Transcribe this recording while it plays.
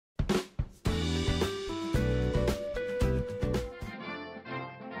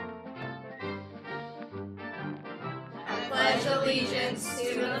pledge allegiance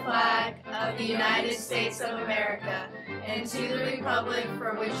to the flag of the United States of America and to the republic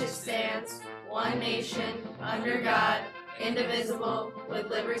for which it stands, one nation, under God, indivisible, with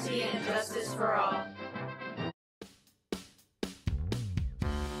liberty and justice for all.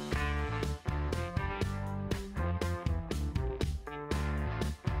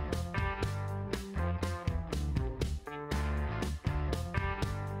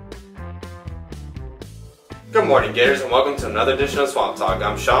 Good morning, Gators, and welcome to another edition of Swamp Talk.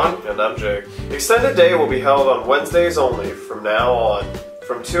 I'm Sean. And I'm Jake. Extended Day will be held on Wednesdays only from now on,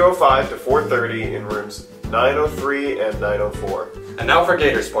 from 2:05 to 4:30 in rooms 903 and 904. And now for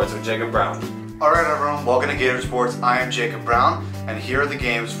Gator Sports with Jacob Brown. Alright everyone, welcome to Gator Sports. I am Jacob Brown, and here are the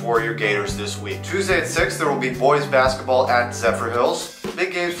games for your Gators this week. Tuesday at 6, there will be boys basketball at Zephyr Hills.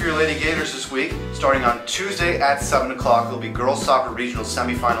 Big games for your Lady Gators this week. Starting on Tuesday at 7 o'clock, there will be girls soccer regional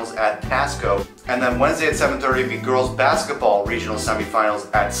semifinals at Pasco. And then Wednesday at 7:30 will be girls basketball regional semifinals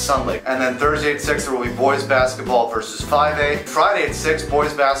at Sun Lake. And then Thursday at 6, there will be boys basketball versus 5A. Friday at 6,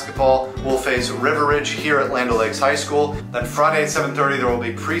 boys basketball will face River Ridge here at Land O'Lakes High School. Then Friday at 7:30, there will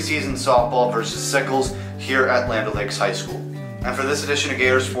be preseason softball versus Sickles here at Land O'Lakes High School. And for this edition of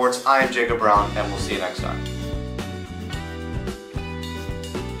Gator Sports, I am Jacob Brown, and we'll see you next time.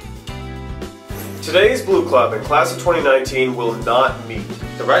 Today's Blue Club in class of 2019 will not meet.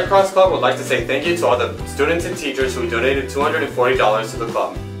 The Red Cross Club would like to say thank you to all the students and teachers who donated $240 to the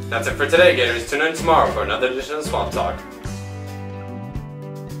club. That's it for today, Gators. Tune in tomorrow for another edition of Swamp Talk.